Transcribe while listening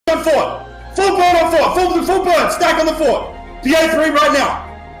on fort. Full burn on fort. Full burn. Stack on the fort. PA3 right now.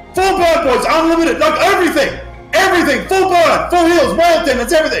 Full burn, boys. Unlimited. Like everything. Everything. Full burn. Full heals. Rail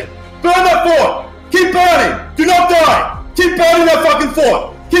attendants. Everything. Burn that fort. Keep burning. Do not die. Keep burning that fucking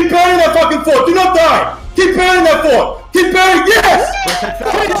fort. Keep burning that fucking fort. Do not die. Keep burning that fort. Keep burning. Yes!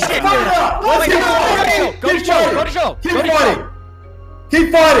 Keep fighting.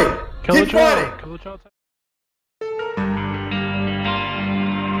 Keep fighting. Keep fighting.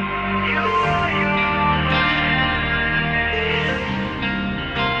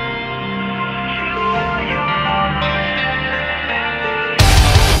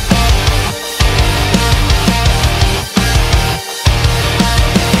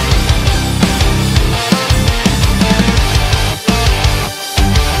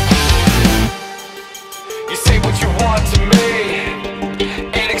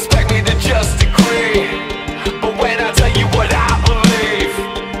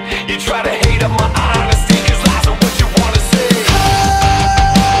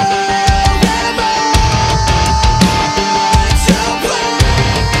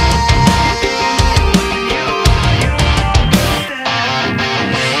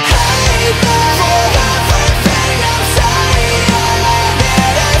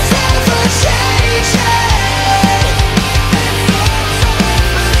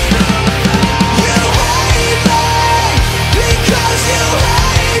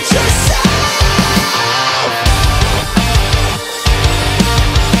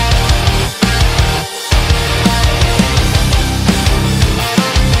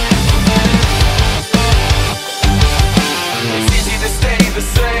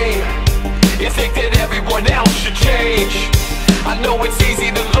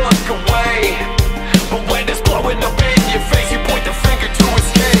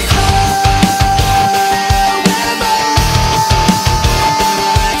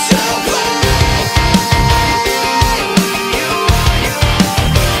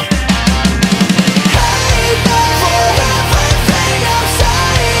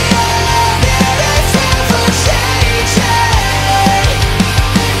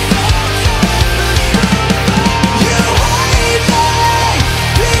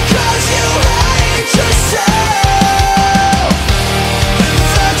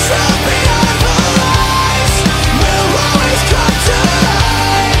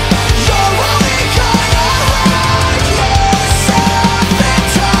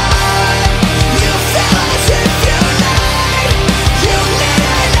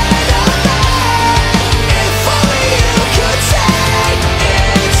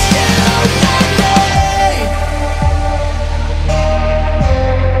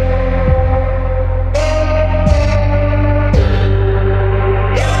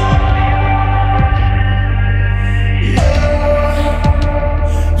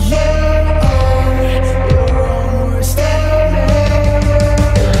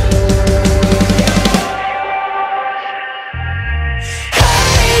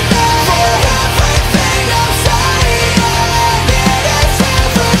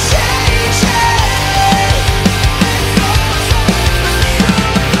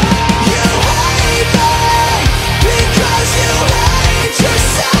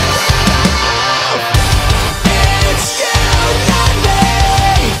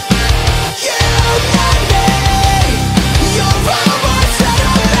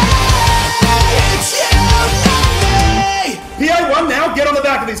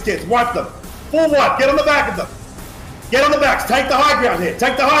 Kids, wipe them. Full wipe. Get on the back of them. Get on the backs. Take the high ground here.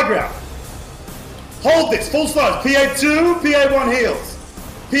 Take the high ground. Hold this. Full slows. PA2, PA1 heals.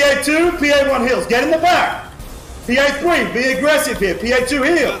 PA2, PA1 heals. Get in the back. PA3, be aggressive here.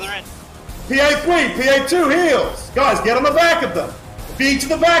 PA2 heals. PA3, PA2 heals. Guys, get on the back of them. Be to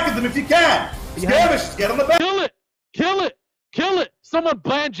the back of them if you can. Skirmishes, get on the back. Kill it. Kill it. Kill it. Someone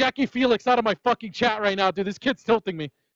ban Jackie Felix out of my fucking chat right now, dude. This kid's tilting me.